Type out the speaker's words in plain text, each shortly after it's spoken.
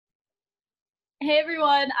Hey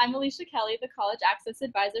everyone, I'm Alicia Kelly, the College Access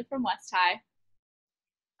Advisor from West High.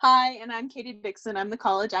 Hi, and I'm Katie Dixon. I'm the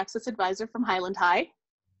College Access Advisor from Highland High.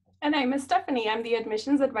 And I'm Estefani. I'm the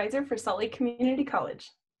Admissions Advisor for Salt Lake Community College.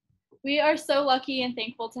 We are so lucky and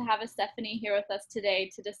thankful to have Estefani here with us today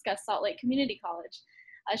to discuss Salt Lake Community College.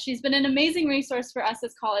 She's been an amazing resource for us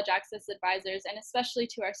as College Access Advisors and especially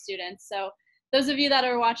to our students. So those of you that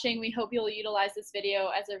are watching, we hope you'll utilize this video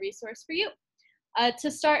as a resource for you.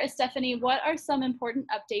 To start, Estefani, what are some important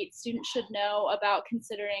updates students should know about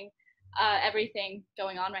considering everything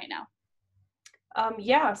going on right now?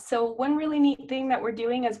 So one really neat thing that we're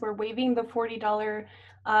doing is we're waiving the $40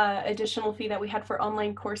 additional fee that we had for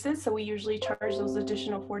online courses. So we usually charge those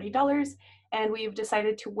additional $40, and we've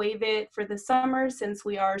decided to waive it for the summer since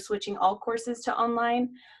we are switching all courses to online.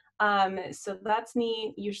 So that's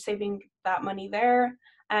neat. You're saving that money there.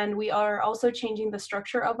 And we are also changing the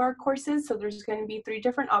structure of our courses. So there's going to be 3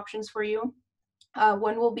 different options for you.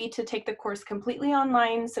 One will be to take the course completely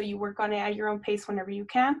online, so you work on it at your own pace whenever you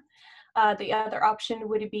can. The other option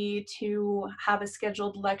would be to have a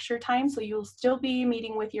scheduled lecture time. So you'll still be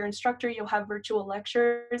meeting with your instructor. You'll have virtual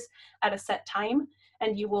lectures at a set time,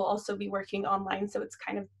 and you will also be working online. So it's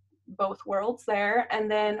kind of both worlds there. And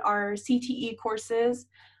then our CTE courses,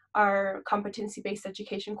 our competency-based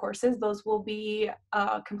education courses, those will be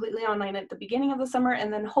completely online at the beginning of the summer,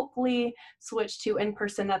 and then hopefully switch to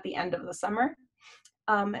in-person at the end of the summer.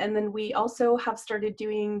 And then we also have started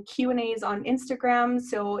doing Q&As on Instagram.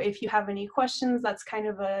 So if you have any questions, that's kind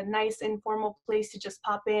of a nice informal place to just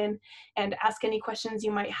pop in and ask any questions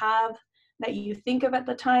you might have that you think of at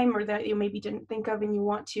the time or that you maybe didn't think of and you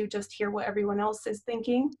want to just hear what everyone else is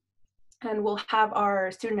thinking. And we'll have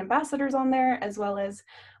our student ambassadors on there, as well as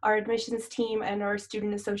our admissions team and our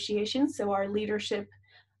student association. So our leadership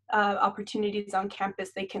opportunities on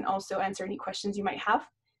campus, they can also answer any questions you might have.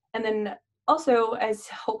 And then also, as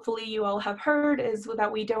hopefully you all have heard, is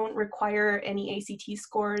that we don't require any ACT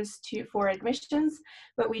scores for admissions,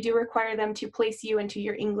 but we do require them to place you into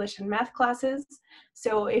your English and math classes.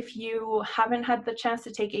 So if you haven't had the chance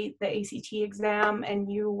to take the ACT exam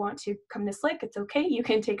and you want to come to SLIC, it's okay. You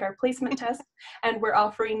can take our placement test, and we're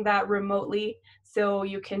offering that remotely. So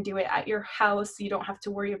you can do it at your house. You don't have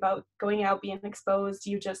to worry about going out, being exposed.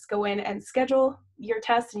 You just go in and schedule your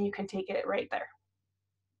test, and you can take it right there.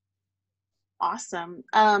 Awesome.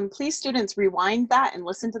 Please, students, rewind that and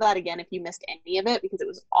listen to that again if you missed any of it, because it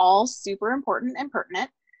was all super important and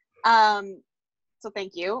pertinent. So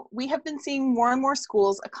thank you. We have been seeing more and more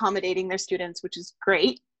schools accommodating their students, which is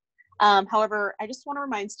great. However, I just want to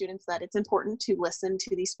remind students that it's important to listen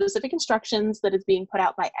to the specific instructions that is being put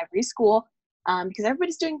out by every school, because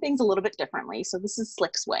everybody's doing things a little bit differently. So this is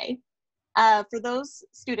SLC's way. For those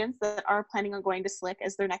students that are planning on going to SLC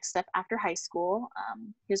as their next step after high school,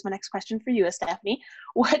 here's my next question for you, Estefani.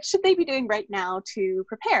 What should they be doing right now to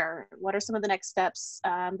prepare? What are some of the next steps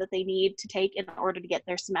that they need to take in order to get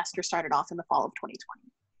their semester started off in the fall of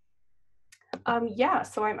 2020?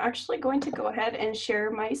 So I'm actually going to go ahead and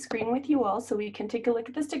share my screen with you all so we can take a look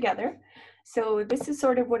at this together. So this is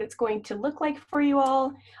sort of what it's going to look like for you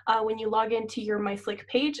all when you log into your MySLC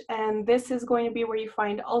page, and this is going to be where you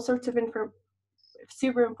find all sorts of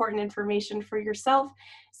super important information for yourself.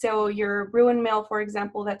 So your Bruin mail, for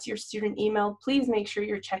example, that's your student email. Please make sure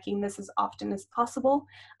you're checking this as often as possible.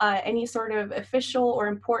 Any sort of official or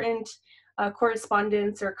important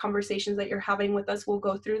correspondence or conversations that you're having with us will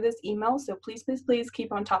go through this email. So please, please, please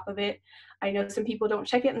keep on top of it. I know some people don't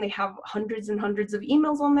check it and they have hundreds and hundreds of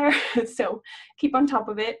emails on there. So keep on top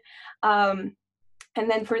of it. And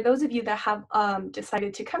then for those of you that have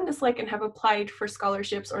decided to come to SLC and have applied for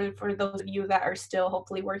scholarships, or for those of you that are still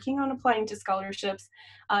hopefully working on applying to scholarships,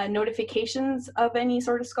 notifications of any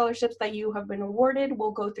sort of scholarships that you have been awarded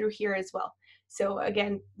will go through here as well. So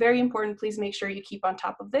again, very important, please make sure you keep on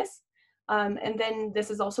top of this. And then this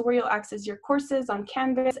is also where you'll access your courses on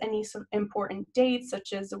Canvas, any important dates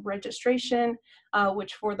such as registration,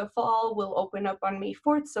 which for the fall will open up on May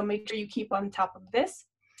 4th. So make sure you keep on top of this.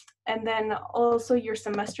 And then also your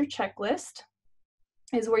semester checklist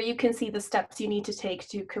is where you can see the steps you need to take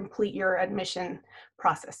to complete your admission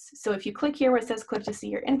process. So if you click here where it says click to see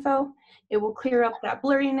your info, it will clear up that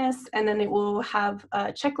blurriness, and then it will have a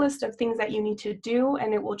checklist of things that you need to do,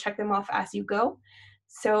 and it will check them off as you go.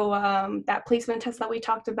 So that placement test that we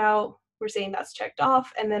talked about, we're saying that's checked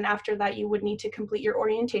off. And then after that, you would need to complete your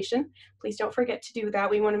orientation. Please don't forget to do that.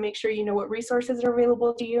 We want to make sure you know what resources are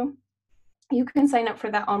available to you. You can sign up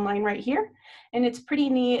for that online right here. And it's pretty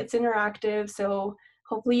neat. It's interactive. So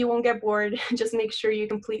hopefully you won't get bored. Just make sure you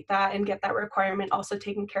complete that and get that requirement also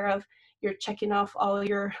taken care of. you're checking off all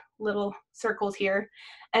your little circles here.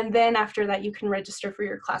 And then after that, you can register for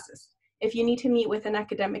your classes. If you need to meet with an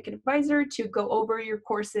academic advisor to go over your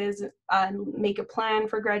courses and make a plan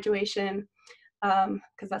for graduation,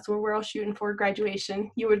 because that's what we're all shooting for,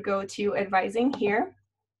 graduation, you would go to advising here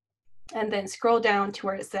and then scroll down to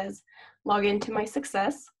where it says log into My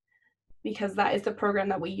Success, because that is the program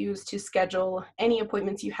that we use to schedule any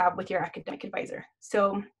appointments you have with your academic advisor.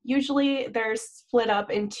 So usually they're split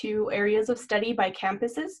up into areas of study by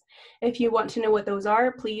campuses. If you want to know what those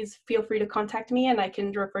are, please feel free to contact me and I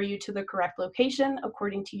can refer you to the correct location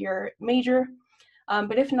according to your major.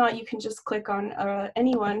 But if not, you can just click on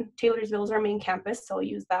anyone. Taylorsville is our main campus, so I'll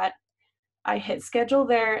use that. I hit schedule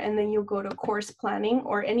there, and then you'll go to course planning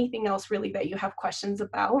or anything else really that you have questions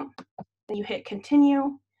about. Then you hit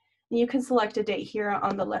continue. You can select a date here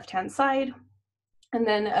on the left-hand side, and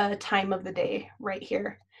then a time of the day right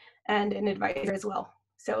here, and an advisor as well.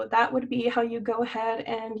 So that would be how you go ahead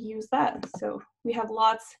and use that. So we have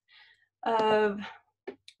lots of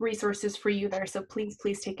resources for you there, so please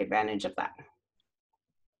take advantage of that.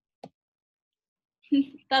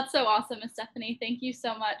 That's so awesome, Estefani. Thank you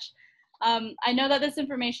so much. I know that this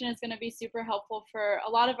information is going to be super helpful for a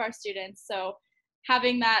lot of our students, so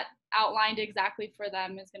having that outlined exactly for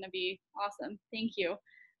them is going to be awesome. Thank you.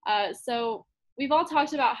 So we've all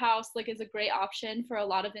talked about how SLCC is a great option for a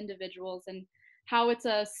lot of individuals and how it's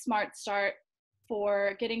a smart start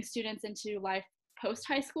for getting students into life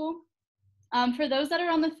post-high school. For those that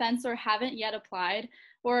are on the fence or haven't yet applied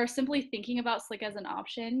or simply thinking about SLCC as an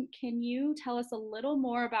option, can you tell us a little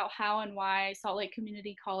more about how and why Salt Lake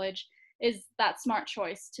Community College is that smart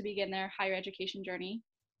choice to begin their higher education journey?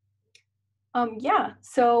 Yeah,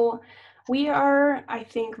 so we are, I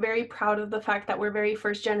think, very proud of the fact that we're very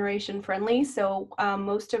first generation friendly. So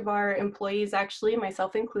most of our employees, actually,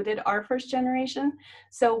 myself included, are first generation.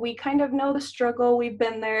 So we kind of know the struggle. We've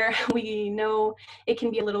been there. We know it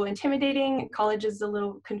can be a little intimidating. College is a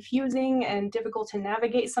little confusing and difficult to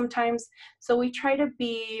navigate sometimes. So we try to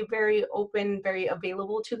be very open, very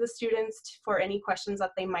available to the students for any questions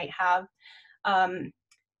that they might have.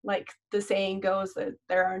 Like the saying goes that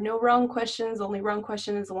there are no wrong questions, only wrong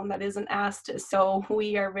question is the one that isn't asked. So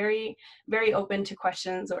we are very, very open to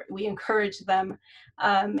questions, or we encourage them.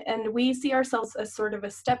 And we see ourselves as sort of a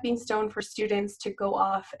stepping stone for students to go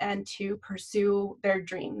off and to pursue their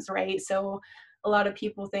dreams, right? So a lot of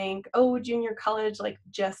people think, oh, junior college, like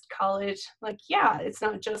just college. Like, yeah, it's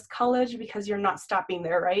not just college because you're not stopping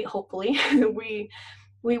there, right? Hopefully.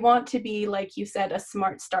 We want to be, like you said, a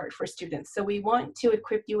smart start for students. So we want to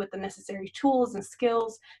equip you with the necessary tools and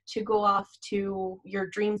skills to go off to your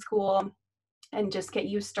dream school and just get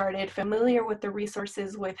you started, familiar with the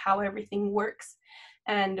resources, with how everything works,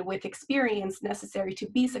 and with experience necessary to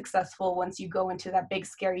be successful once you go into that big,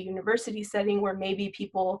 scary university setting where maybe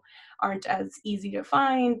people aren't as easy to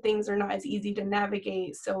find, things are not as easy to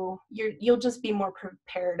navigate. So you'll just be more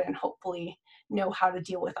prepared and hopefully know how to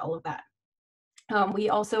deal with all of that. We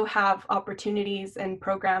also have opportunities and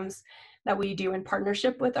programs that we do in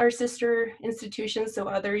partnership with our sister institutions, so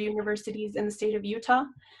other universities in the state of Utah,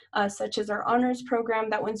 such as our honors program.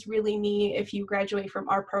 That one's really neat. If you graduate from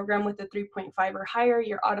our program with a 3.5 or higher,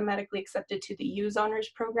 you're automatically accepted to the U's honors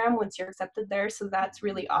program once you're accepted there, so that's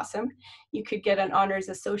really awesome. You could get an honors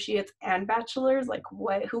associate's and bachelor's, like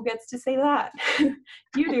what? Who gets to say that?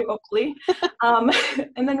 You do, hopefully.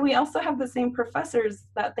 And then we also have the same professors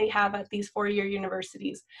that they have at these four-year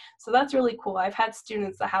universities. So that's really cool. I've had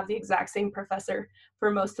students that have the exact same professor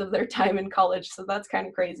for most of their time in college, so that's kind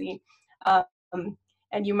of crazy.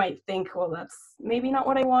 And you might think, well, that's maybe not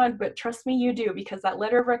what I want, but trust me, you do, because that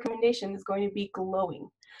letter of recommendation is going to be glowing.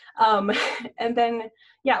 And then,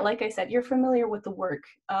 yeah, like I said, you're familiar with the work,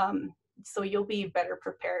 so you'll be better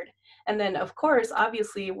prepared. And then, of course,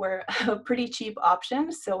 obviously, we're a pretty cheap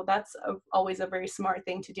option, so that's always a very smart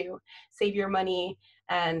thing to do. Save your money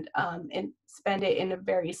and spend it in a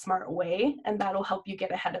very smart way, and that'll help you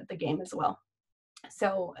get ahead of the game as well.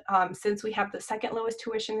 So since we have the second lowest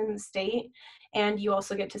tuition in the state, and you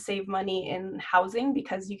also get to save money in housing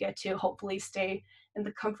because you get to hopefully stay in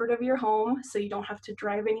the comfort of your home, so you don't have to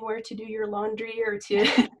drive anywhere to do your laundry or to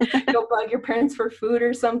go bug your parents for food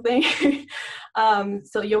or something.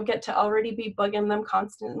 So you'll get to already be bugging them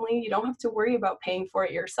constantly. You don't have to worry about paying for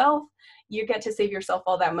it yourself. You get to save yourself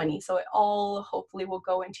all that money. So it all hopefully will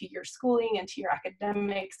go into your schooling, into your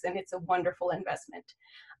academics, and it's a wonderful investment.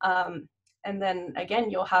 And then again,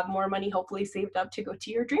 you'll have more money hopefully saved up to go to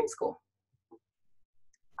your dream school.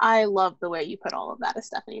 I love the way you put all of that,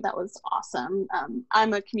 Estefani. That was awesome.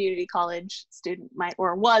 I'm a community college student,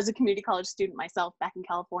 or was a community college student myself back in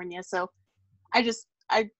California. So I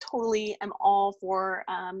I totally am all for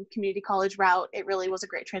community college route. It really was a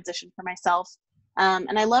great transition for myself.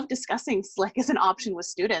 And I love discussing SLIC as an option with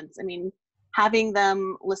students. I mean, having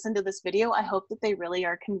them listen to this video, I hope that they really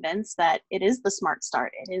are convinced that it is the smart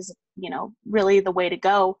start. It is, you know, really the way to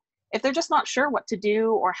go. If they're just not sure what to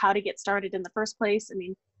do or how to get started in the first place, I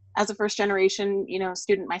mean, as a first generation, you know,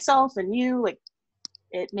 student myself and you, like,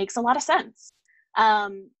 it makes a lot of sense.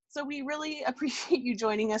 So we really appreciate you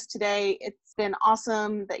joining us today. It's been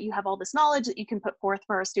awesome that you have all this knowledge that you can put forth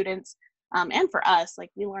for our students and for us. Like,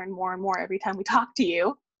 we learn more and more every time we talk to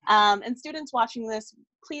you. And students watching this,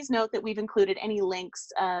 please note that we've included any links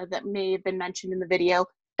that may have been mentioned in the video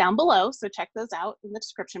down below. So check those out in the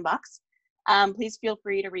description box. Please feel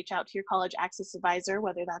free to reach out to your college access advisor,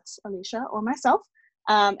 whether that's Alicia or myself.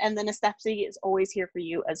 And then Estefani is always here for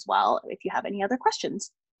you as well if you have any other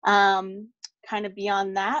questions. Kind of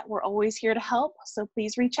beyond that, we're always here to help, so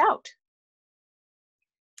please reach out.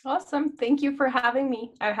 Awesome. Thank you for having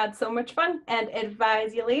me. I had so much fun, and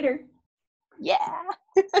advise you later. Yeah.